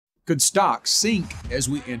Could stocks sink as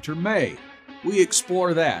we enter May? We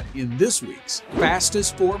explore that in this week's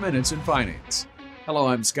Fastest 4 Minutes in Finance. Hello,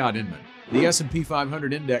 I'm Scott Inman. The S&P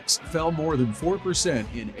 500 index fell more than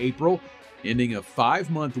 4% in April, ending a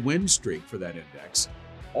 5-month win streak for that index.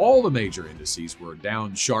 All the major indices were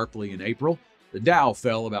down sharply in April. The Dow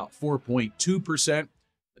fell about 4.2%,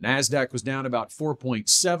 the Nasdaq was down about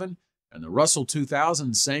 4.7%, and the Russell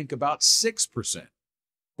 2000 sank about 6%.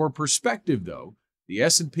 For perspective, though, the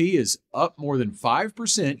S&P is up more than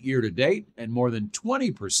 5% year-to-date and more than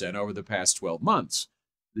 20% over the past 12 months.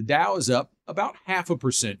 The Dow is up about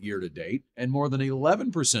 0.5% year-to-date and more than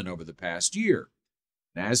 11% over the past year.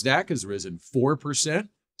 Nasdaq has risen 4%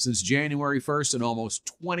 since January 1st and almost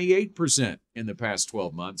 28% in the past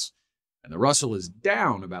 12 months. And the Russell is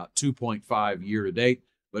down about 2.5% year-to-date,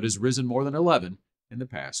 but has risen more than 11% in the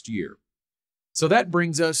past year. So that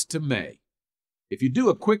brings us to May. If you do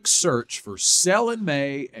a quick search for sell in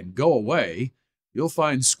May and go away, you'll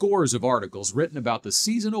find scores of articles written about the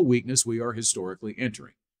seasonal weakness we are historically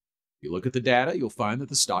entering. If you look at the data, you'll find that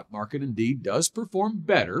the stock market indeed does perform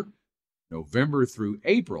better November through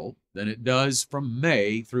April than it does from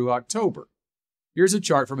May through October. Here's a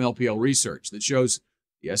chart from LPL Research that shows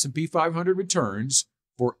the S&P 500 returns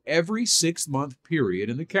for every 6-month period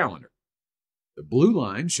in the calendar. The blue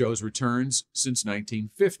line shows returns since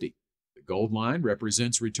 1950. The gold line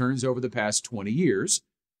represents returns over the past 20 years,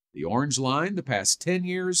 the orange line the past 10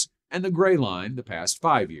 years, and the gray line the past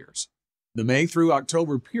 5 years. The May through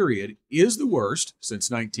October period is the worst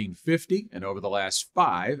since 1950 and over the last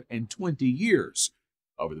 5 and 20 years.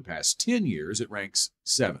 Over the past 10 years, it ranks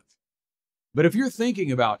 7th. But if you're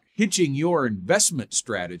thinking about hitching your investment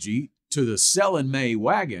strategy to the sell in May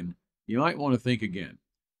wagon, you might want to think again.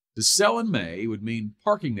 To sell in May would mean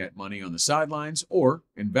parking that money on the sidelines or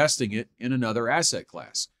investing it in another asset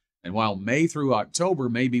class. And while May through October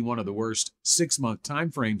may be one of the worst 6-month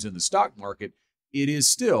timeframes in the stock market, it is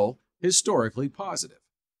still historically positive.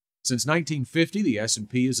 Since 1950, the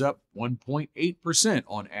S&P is up 1.8%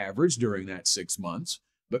 on average during that 6 months,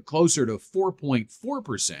 but closer to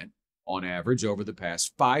 4.4% on average over the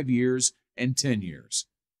past 5 years and 10 years.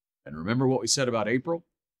 And remember what we said about April?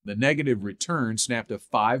 The negative return snapped a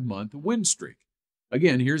 5-month win streak.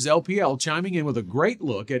 Again, here's LPL chiming in with a great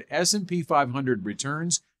look at S&P 500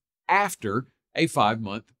 returns after a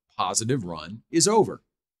 5-month positive run is over.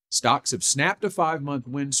 Stocks have snapped a 5-month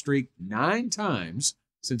win streak 9 times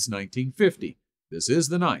since 1950. This is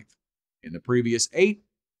the 9th. In the previous 8,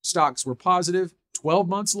 stocks were positive 12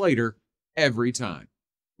 months later every time,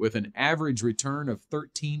 with an average return of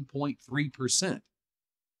 13.3%.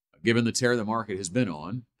 Given the tear the market has been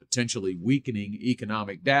on, potentially weakening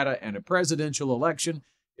economic data, and a presidential election,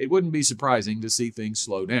 it wouldn't be surprising to see things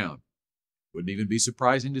slow down. Wouldn't even be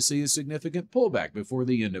surprising to see a significant pullback before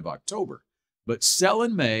the end of October. But sell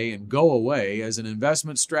in May and go away as an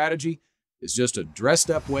investment strategy is just a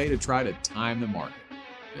dressed-up way to try to time the market.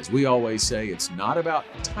 As we always say, it's not about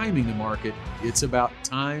timing the market, it's about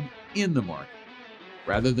time in the market.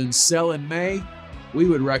 Rather than sell in May, we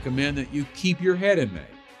would recommend that you keep your head in May.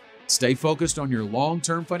 Stay focused on your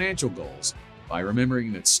long-term financial goals by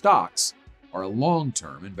remembering that stocks are a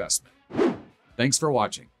long-term investment. Thanks for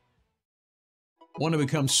watching. Want to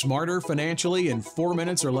become smarter financially in 4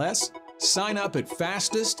 minutes or less? Sign up at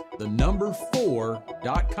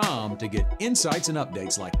fastest4.com to get insights and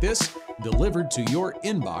updates like this delivered to your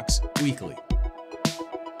inbox weekly.